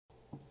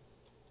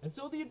And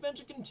so the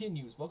adventure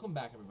continues. Welcome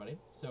back, everybody.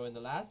 So in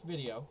the last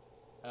video,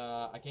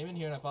 I came in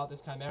here and I fought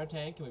this Chimera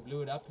tank and we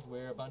blew it up because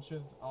we're a bunch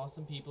of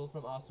awesome people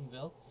from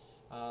Awesomeville.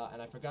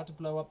 And I forgot to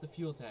blow up the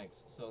fuel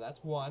tanks. So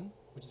that's one,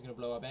 which is going to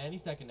blow up any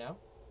second now.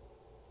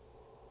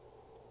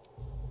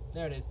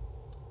 There it is.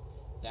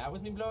 That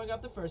was me blowing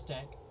up the first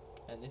tank.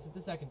 And this is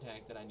the second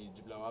tank that I needed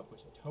to blow up,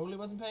 which I totally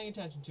wasn't paying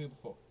attention to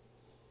before.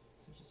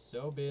 So just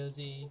so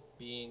busy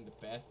being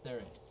the best there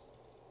is.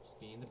 Just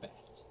being the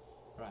best.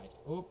 Right.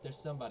 Oop, there's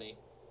somebody.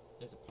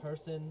 There's a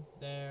person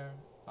there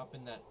up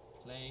in that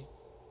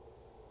place.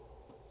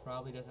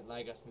 Probably doesn't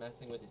like us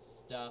messing with his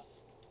stuff.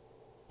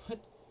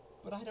 But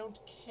I don't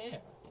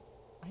care.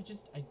 I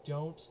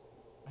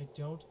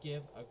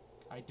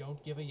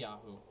don't give a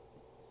yahoo.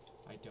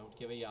 I don't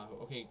give a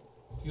yahoo. Okay,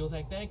 fuel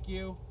tank, thank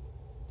you.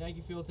 Thank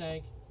you, fuel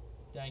tank.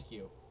 Thank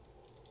you.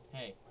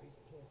 Hey.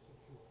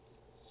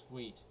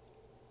 Sweet.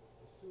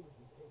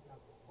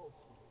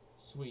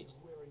 Sweet.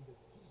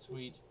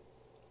 Sweet.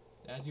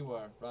 As you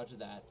were. Roger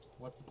that.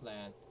 What's the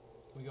plan?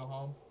 Can we go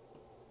home?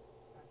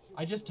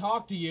 I just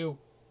talked to you!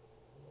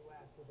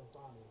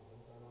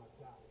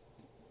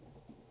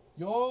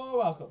 You're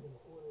welcome.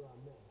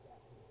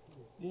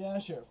 Yeah,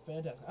 sure.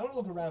 Fantastic. I want to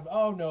look around.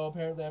 Oh no,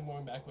 apparently I'm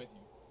going back with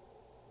you.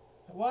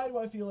 Why do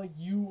I feel like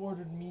you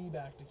ordered me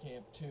back to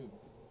camp too?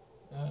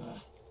 Ugh.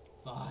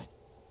 Fine.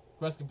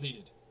 Quest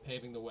completed.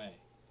 Paving the way.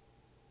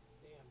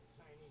 Damn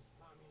Chinese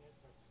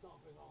communists are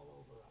stomping all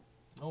over us.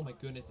 Oh my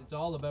goodness, it's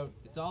all about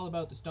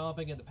the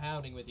stomping and the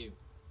pounding with you.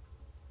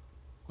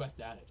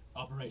 Quest added.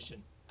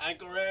 Operation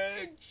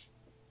Anchorage!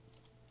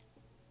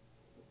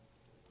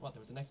 What, there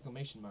was an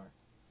exclamation mark.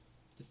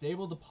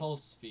 Disable the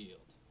pulse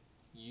field.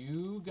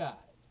 You got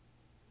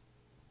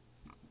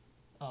it.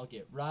 I'll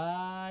get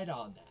right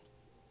on that.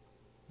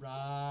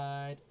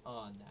 Right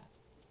on that.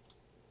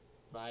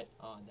 Right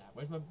on that.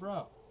 Where's my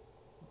bro?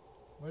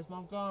 Where's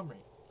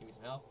Montgomery? Give me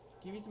some help.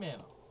 Give me some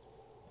ammo.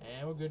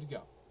 And we're good to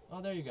go.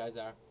 Oh, there you guys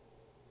are.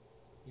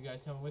 You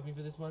guys coming with me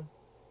for this one?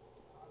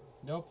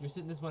 Nope, you're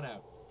sitting this one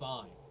out.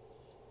 Fine.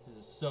 This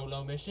is a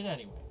solo mission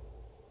anyway.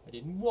 I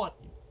didn't want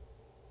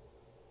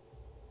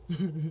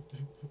you.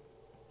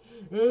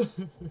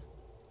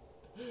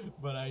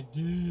 But I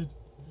did.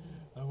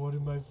 I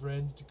wanted my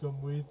friends to come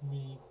with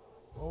me.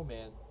 Oh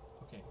man.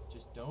 Okay,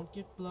 just don't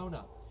get blown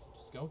up.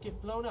 Just don't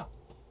get blown up.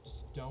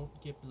 Just don't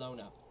get blown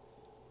up.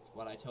 It's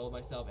what I told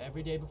myself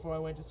every day before I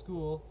went to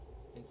school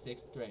in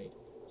 6th grade.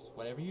 Just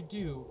whatever you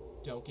do,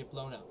 don't get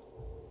blown up.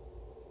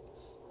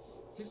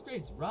 6th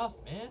grade's rough,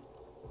 man.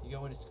 You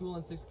go into school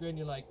in 6th grade and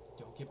you're like,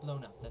 don't get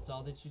blown up. That's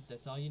all you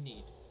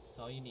need. That's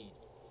all you need.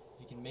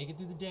 If you can make it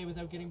through the day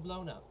without getting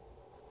blown up.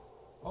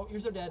 Oh, you're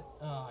so dead.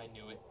 Oh, I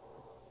knew it.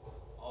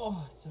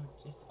 Oh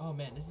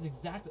man, this is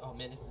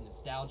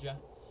nostalgia.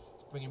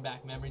 It's bringing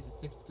back memories of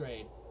 6th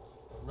grade.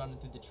 Running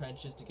through the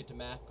trenches to get to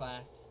math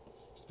class.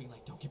 Just being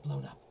like, don't get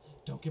blown up.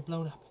 Don't get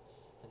blown up.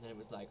 And then it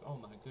was like, oh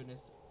my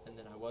goodness. And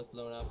then I was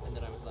blown up. And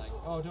then I was like,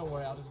 oh, don't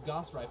worry, I'll just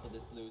Gauss rifle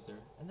this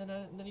loser. And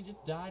then he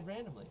just died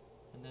randomly.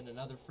 And then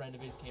another friend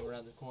of his came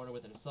around the corner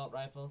with an assault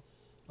rifle.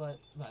 But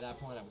by that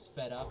point, I was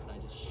fed up and I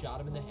just shot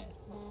him in the head.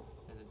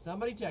 And then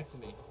somebody texted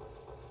me.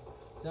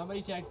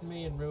 Somebody texted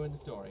me and ruined the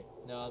story.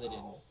 No, they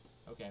didn't.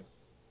 Okay.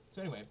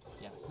 So anyway,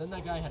 yeah, so then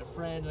that guy had a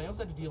friend, and I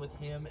also had to deal with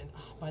him, and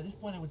by this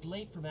point I was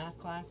late for math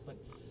class, but,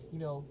 you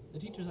know, the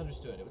teachers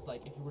understood. It was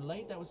like, if you were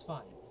late, that was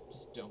fine.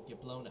 Just don't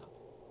get blown up.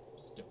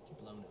 Just don't get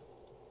blown up.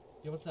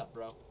 Yo, what's up,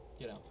 bro?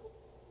 Get up.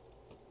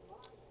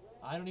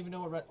 I don't even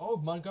know what oh,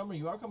 Montgomery,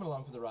 you are coming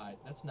along for the ride.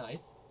 That's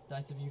nice.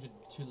 Nice of you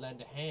to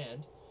lend a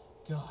hand.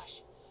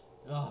 Gosh.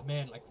 Oh,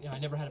 man, like, yeah, I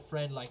never had a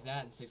friend like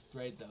that in 6th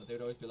grade, though. They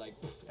would always be like,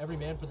 every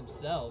man for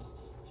themselves.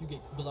 If you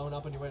get blown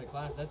up on your way to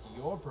class, that's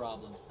your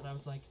problem. And I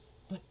was like,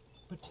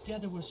 but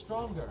together we're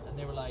stronger. And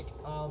they were like,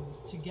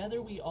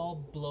 together we all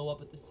blow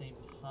up at the same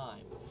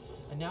time.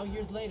 And now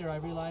years later I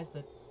realized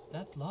that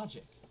that's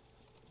logic.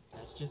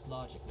 That's just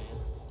logic, man.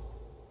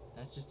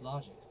 That's just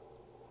logic.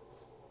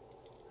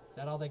 Is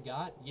that all they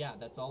got? Yeah,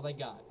 that's all they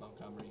got,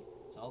 Montgomery.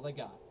 That's all they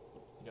got.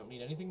 You don't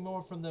need anything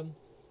more from them.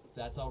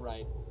 That's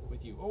alright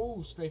with you.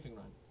 Oh, strafing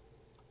run.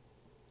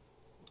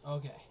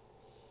 Okay.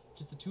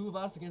 Just the two of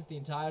us against the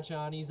entire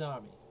Chinese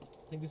army. I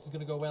think this is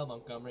gonna go well,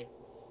 Montgomery.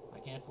 I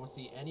can't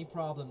foresee any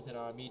problems in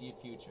our immediate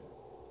future.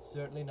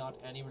 Certainly not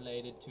any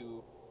related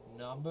to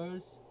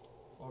numbers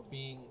or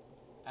being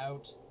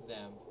out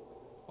them.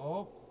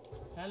 Oh,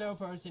 hello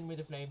person with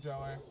a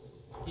flamethrower.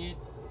 Get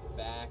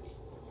back.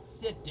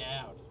 Sit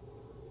down.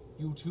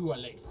 You two are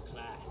late for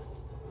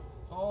class.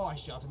 Oh, I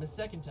shot him a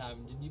second time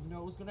and didn't even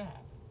know it was gonna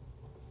happen.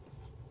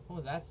 What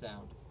was that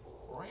sound?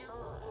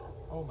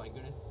 Oh my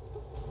goodness.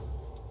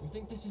 You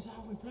think this is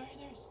how we play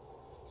this?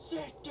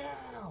 Sit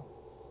down!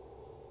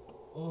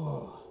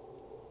 Oh.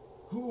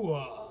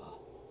 Hooah!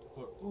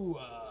 Or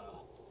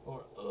ooh-ah!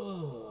 Or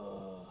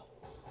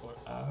Or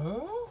I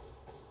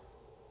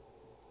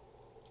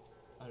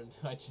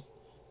don't know, I just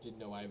didn't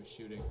know why I was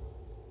shooting.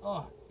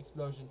 Oh,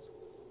 explosions.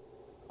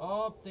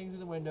 Oh, things in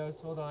the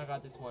windows. Hold on, I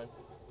got this one.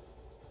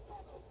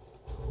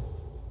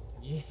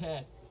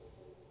 Yes!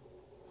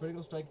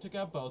 Critical strike took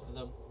out both of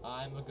them.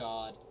 I'm a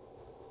god.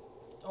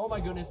 Oh my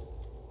goodness.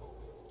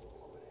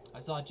 I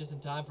saw it just in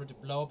time for it to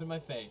blow up in my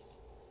face.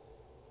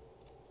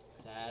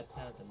 That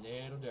sounds a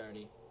little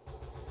dirty.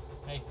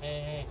 Hey, hey,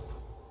 hey.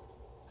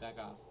 Back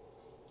off.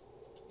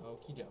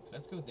 Okie doke.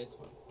 Let's go this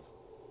way.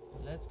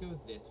 Let's go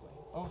this way.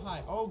 Oh,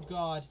 hi. Oh,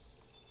 God.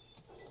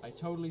 I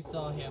totally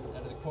saw him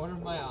out of the corner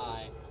of my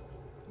eye.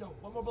 No,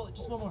 one more bullet.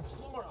 Just one more.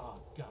 Just one more. Oh,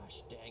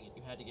 gosh. Dang it.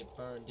 You had to get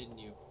burned, didn't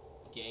you?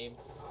 Game.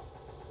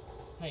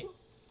 Hey.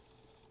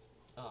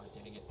 Oh,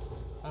 dang it.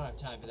 I don't have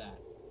time for that.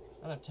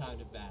 I don't have time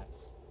to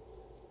VATS.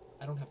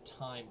 I don't have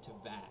time to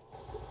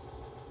VATS.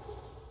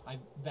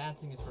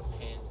 VATSing is for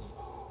pansies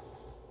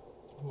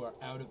who are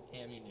out of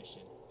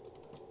ammunition.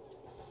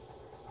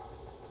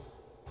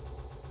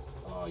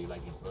 Oh, you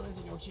like these bullets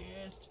in your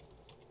chest?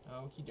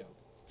 Okie doke.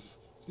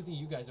 It's a good thing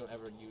you guys don't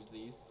ever use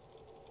these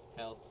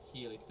health,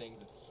 healing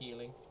things of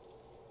healing.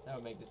 That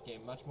would make this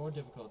game much more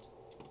difficult.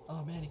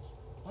 Oh, man,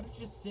 why don't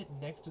you just sit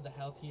next to the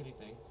health healing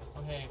thing?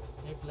 Oh, hey,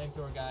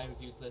 flamethrower guy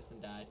who's useless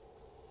and died.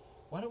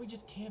 Why don't we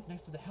just camp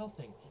next to the health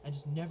thing and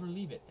just never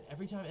leave it? And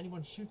every time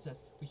anyone shoots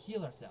us, we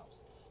heal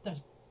ourselves.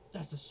 That's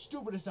the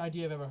stupidest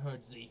idea I've ever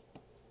heard, Z.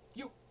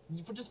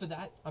 Just for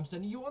that, I'm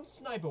sending you on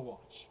Sniper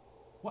Watch.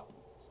 What?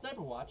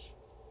 Sniper Watch?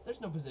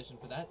 There's no position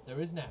for that. There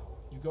is now.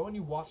 You go and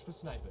you watch for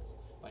snipers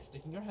by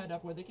sticking your head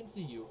up where they can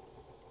see you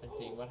and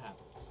seeing what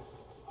happens.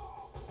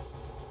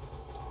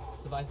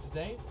 Suffice to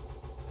say,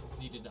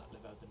 Z did not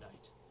live out the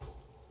night.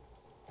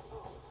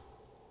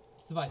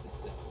 Suffice it to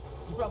say,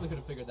 you probably could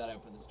have figured that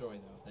out from the story,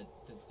 though, that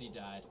Z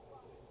died.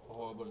 A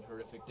horrible,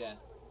 horrific death.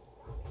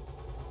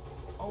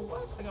 Oh,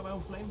 what? I got my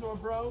own flamethrower,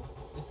 bro?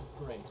 This is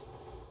great.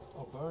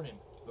 Oh, burn him.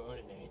 Burn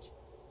him, Nate.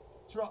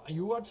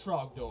 You are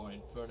Trogdor,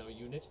 Inferno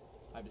Unit.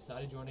 I've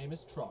decided your name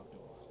is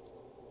Trogdor.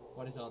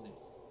 What is on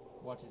this?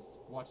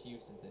 What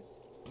use is this?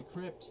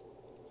 Decrypt.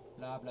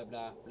 Blah, blah,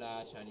 blah,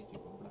 blah, Chinese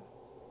people, blah.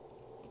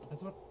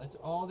 That's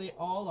all they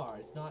all are.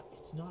 It's not,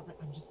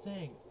 I'm just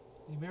saying.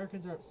 The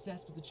Americans are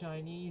obsessed with the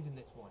Chinese in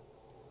this one.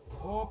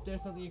 Oh,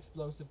 there's something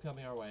explosive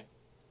coming our way.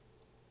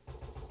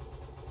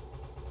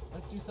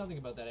 Let's do something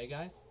about that, eh,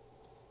 guys?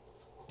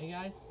 Hey,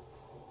 guys?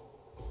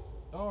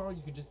 Or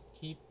you could just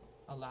keep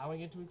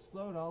allowing it to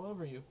explode all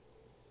over you.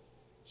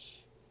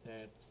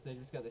 They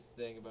just got this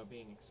thing about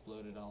being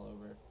exploded all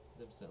over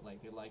themselves.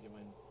 Like, they like it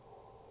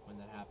when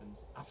that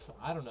happens.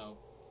 I don't know.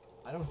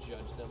 I don't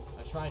judge them.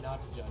 I try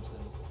not to judge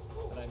them.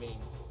 But I mean,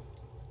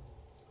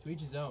 to each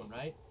his own,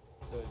 right?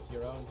 So if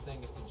your own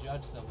thing is to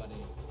judge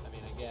somebody, I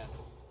mean,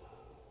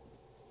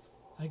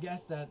 I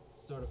guess that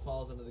sort of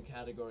falls under the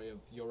category of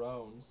your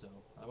own, so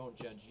I won't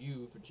judge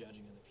you for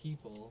judging other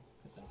people,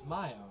 because that's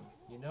my own,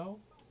 you know?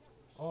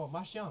 Oh,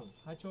 Mashang,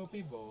 Hacho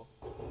people.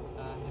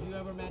 Have you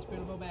ever met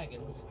Bilbo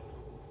Baggins?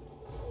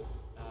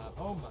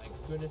 Oh my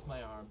goodness,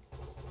 my arm.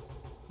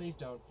 Please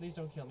don't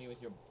kill me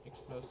with your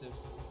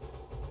explosives.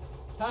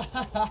 Ha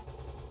ha ha!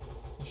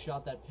 You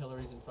shot that pillar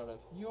he's in front of.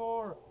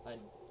 You're a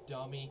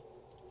dummy.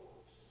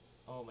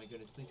 Oh my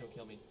goodness, please don't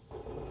kill me.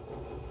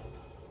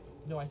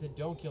 No, I said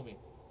don't kill me.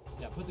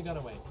 Yeah, put the gun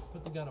away.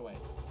 Put the gun away.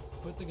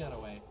 Put the gun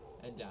away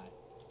and die.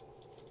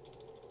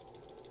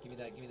 Give me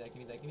that, give me that, give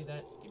me that, give me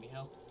that. Give me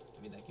health.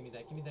 Give me that, give me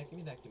that, give me that, give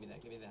me that, give me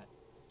that, give me that.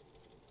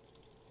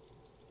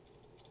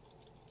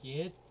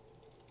 Get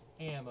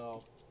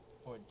ammo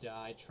or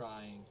die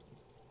trying.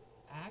 It's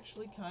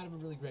actually kind of a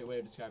really great way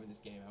of describing this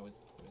game. It was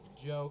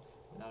a joke,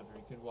 but not a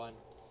very good one.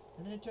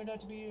 And then it turned out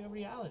to be a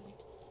reality.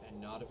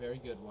 And not a very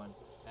good one.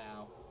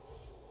 Ow.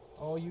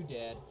 Oh, you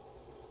dead.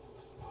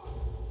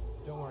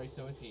 Don't worry,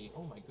 so is he.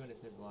 Oh my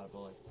goodness, there's a lot of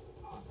bullets.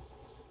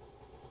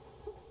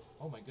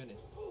 Oh my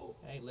goodness.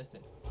 Hey,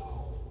 listen.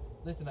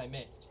 Listen, I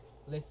missed.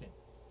 Listen.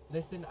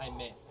 Listen, I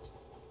missed.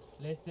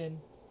 Listen.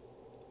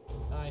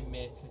 I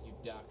missed because you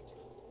ducked.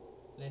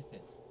 Listen.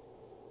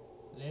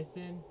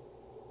 Listen.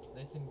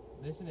 Listen.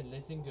 Listen and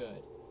listen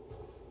good.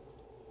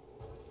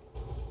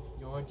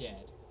 You're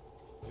dead.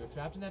 You were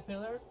trapped in that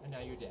pillar, and now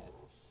you're dead.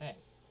 Hey.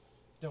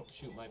 Don't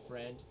shoot my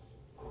friend.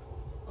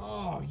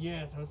 Oh,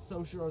 yes, I was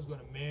so sure I was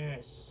gonna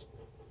miss.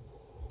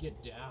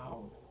 Get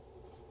down.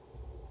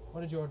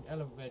 What did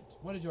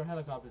your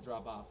helicopter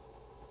drop off?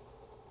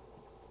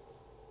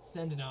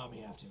 Send an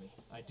army after me.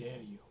 I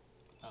dare you.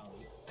 I'll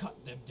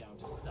cut them down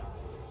to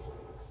size.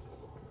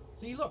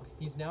 See, look,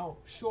 he's now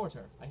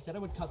shorter. I said I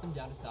would cut them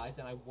down to size,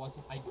 and I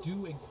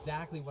do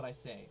exactly what I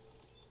say.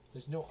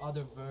 There's no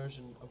other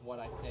version of what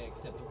I say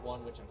except the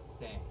one which I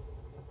say.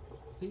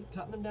 See,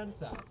 cutting them down to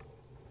size.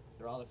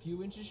 They're all a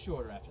few inches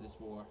shorter after this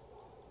war.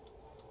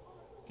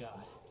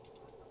 God,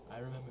 I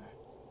remember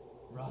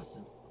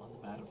Rawesome on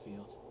the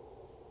battlefield.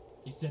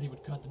 He said he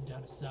would cut them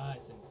down to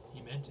size, and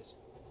he meant it.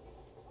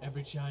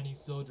 Every Chinese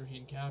soldier he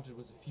encountered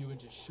was a few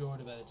inches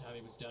shorter by the time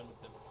he was done with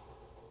them.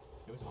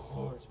 It was a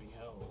horror to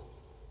behold.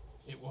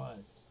 It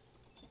was,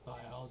 by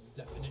all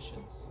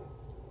definitions,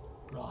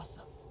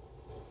 Rawesome,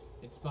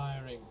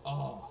 inspiring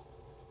awe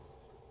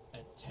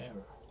and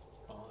terror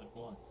all at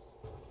once.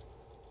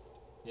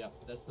 Yep,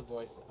 that's the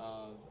voice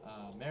of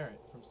Merritt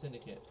from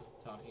Syndicate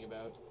talking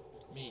about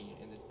me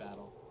in this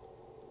battle.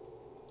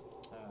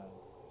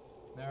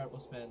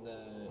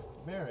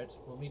 Merit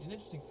will meet an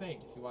interesting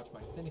fate if you watch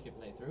my Syndicate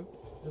playthrough.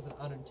 There's an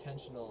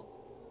unintentional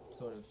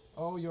sort of,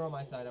 oh, you're on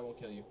my side, I won't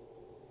kill you.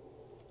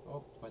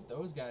 Oh, but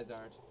those guys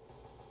aren't.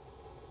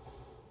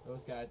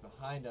 Those guys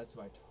behind us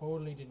who I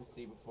totally didn't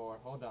see before.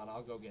 Hold on,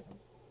 I'll go get them.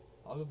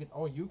 I'll go get,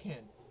 oh, you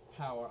can,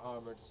 power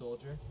armored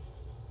soldier.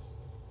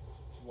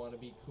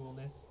 Wannabe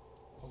coolness.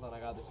 Hold on, I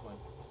got this one.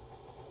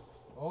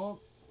 Oh,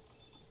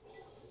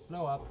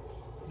 blow up,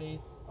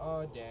 please.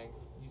 Oh, dang,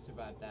 you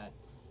survived that.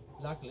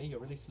 Luckily, you're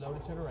really slow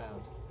to turn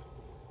around.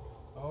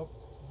 Oh,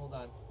 hold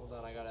on,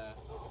 I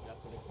got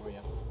something for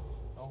you.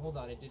 Oh, hold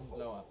on, it didn't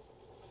blow up.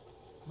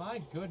 My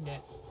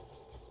goodness.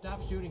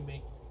 Stop shooting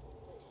me.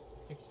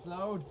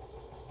 Explode.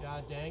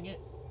 God dang it.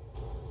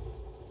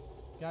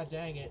 God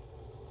dang it.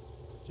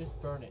 Just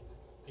burn it.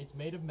 It's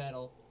made of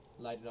metal.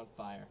 Light it on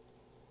fire.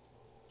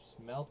 Just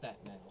melt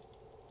that metal.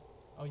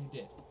 Oh, you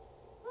did.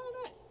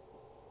 Oh, nice.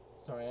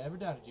 Sorry I ever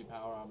doubted you,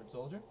 power armored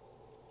soldier.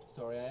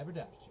 Sorry I ever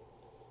doubted you.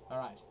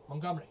 Alright,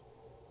 Montgomery.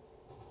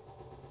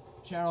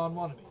 Charon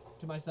Wannabe,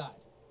 to my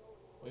side.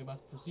 We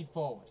must proceed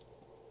forward.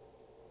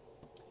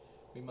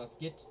 We must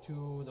get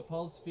to the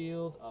pulse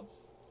field of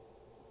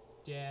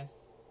death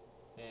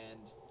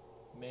and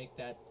make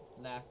that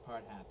last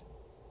part happen.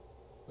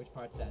 Which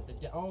part's that?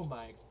 Oh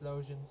my,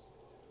 explosions.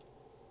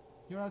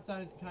 You're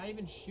outside of, can I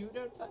even shoot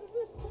outside of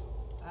this?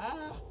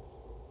 Ah!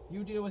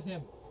 You deal with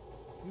him.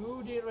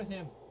 You deal with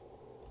him.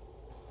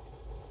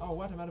 Oh,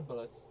 what? I'm out of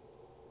bullets.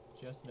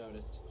 Just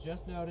noticed.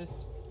 Just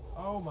noticed.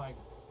 Oh my.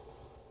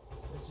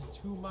 There's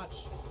just too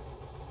much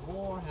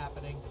war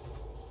happening.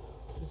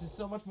 This is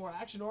so much more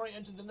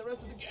action-oriented than the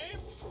rest of the game.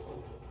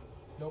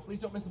 No, please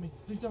don't mess with me.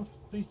 Please don't.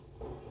 Please.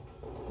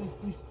 Please,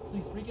 please,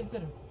 please.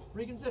 Reconsider.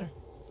 Reconsider.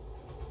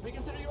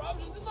 Reconsider your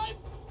options in life.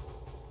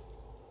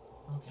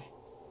 Okay.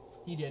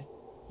 He did.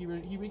 He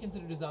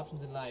reconsidered his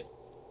options in life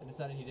and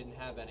decided he didn't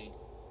have any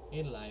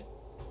in life,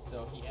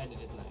 so he ended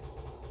his life.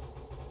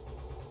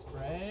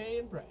 Spray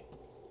and pray.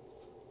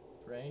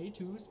 Pray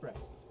to spray.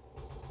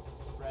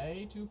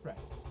 Spray to pray.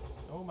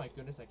 Oh my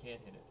goodness, I can't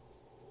hit it.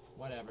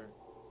 Whatever.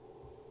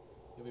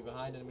 You'll be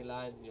behind enemy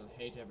lines and you'll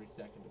hate every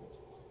second of it.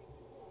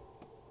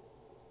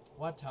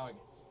 What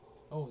targets?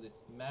 Oh,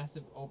 this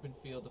massive open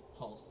field of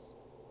pulse.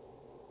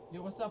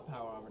 Yo, what's up,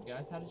 power armored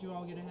guys? How did you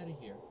all get ahead of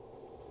here?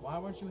 Why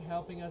weren't you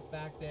helping us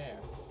back there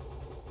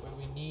where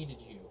we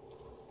needed you?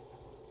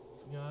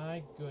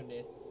 My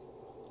goodness.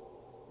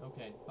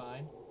 Okay,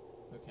 fine.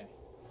 Okay.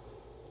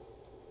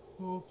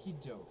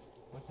 Okie doke.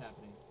 What's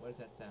happening? What does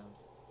that sound?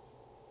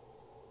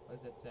 What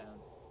does that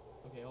sound?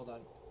 Okay, hold on.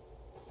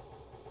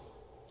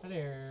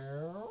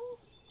 Hello?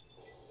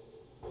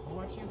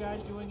 What you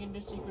guys doing in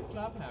this secret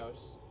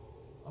clubhouse?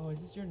 Oh,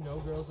 is this your no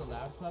girls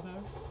allowed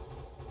clubhouse?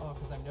 Oh,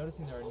 because I'm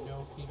noticing there are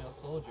no female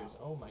soldiers.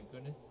 Oh my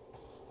goodness.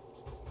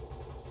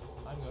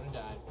 I'm gonna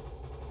die.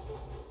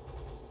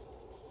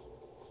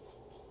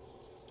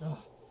 Oh.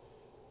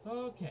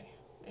 Okay.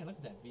 Man, look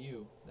at that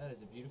view. That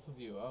is a beautiful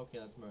view. Okay,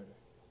 let's murder.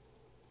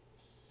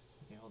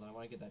 Okay, hold on. I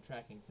want to get that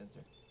tracking sensor.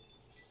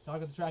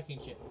 Target the tracking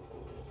chip.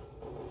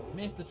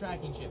 Miss the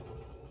tracking chip.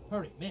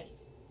 Hurry,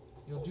 miss.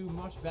 You'll do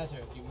much better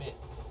if you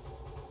miss.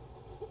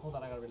 Hold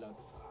on, I gotta reload.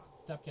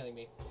 Stop killing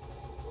me.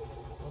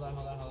 Hold on,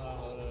 hold on, hold on,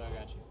 hold on. I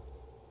got you.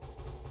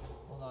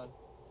 Hold on.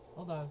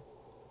 Hold on.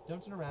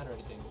 Don't turn around or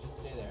anything. Just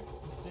stay there.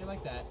 Just stay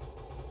like that.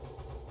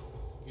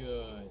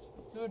 Good.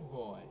 Good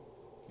boy.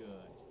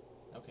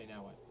 Good. Okay,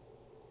 now what?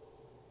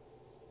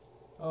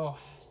 Oh,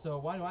 so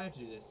why do I have to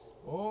do this?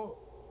 Oh,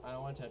 I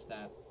don't want to touch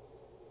that.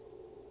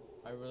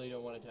 I really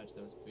don't want to touch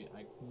those feet.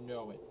 I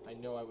know it. I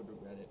know I would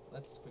regret it.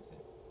 Let's quick save.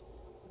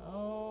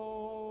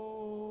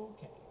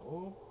 Okay.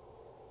 Oh,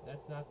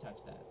 let's not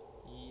touch that.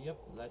 Yep,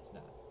 let's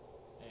not.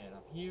 And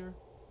up here.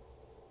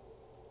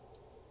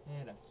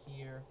 And up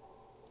here.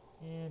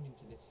 And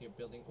into this here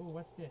building. Oh,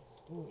 what's this?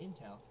 Ooh,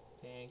 intel.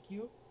 Thank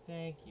you.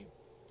 Thank you.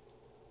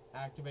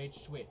 Activate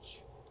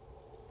switch.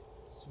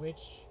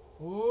 Switch.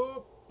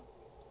 Oop.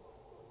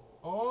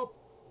 Oh.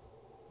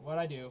 What'd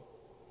I do?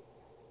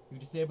 You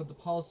disabled the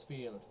pulse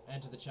field.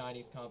 Enter the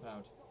Chinese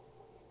compound.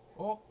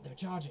 Oh, they're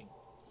charging.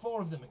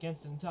 4 of them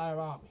against an entire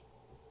army.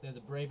 They're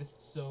the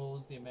bravest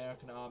souls the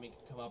American army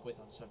could come up with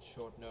on such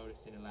short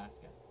notice in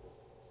Alaska.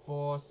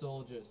 4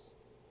 soldiers.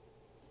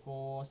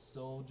 4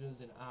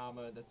 soldiers in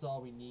armor. That's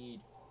all we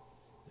need.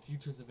 The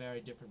future's a very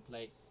different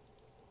place.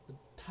 The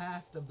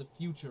past of the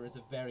future is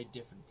a very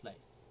different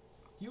place.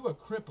 You are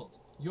crippled.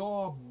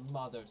 Your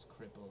mother's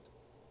crippled.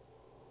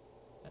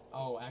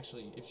 Oh,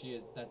 actually, if she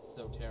is, that's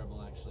so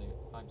terrible, actually.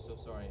 I'm so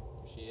sorry.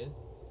 If she is,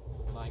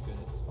 my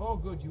goodness. Oh,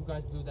 good, you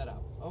guys blew that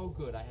up. Oh,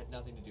 good, I had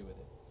nothing to do with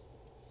it.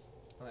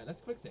 Alright,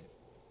 let's quick save.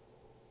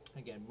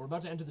 Again, we're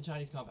about to enter the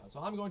Chinese compound, so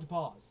I'm going to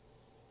pause.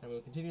 And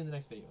we'll continue in the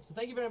next video. So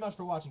thank you very much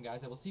for watching,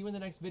 guys. I will see you in the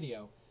next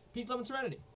video. Peace, love, and serenity.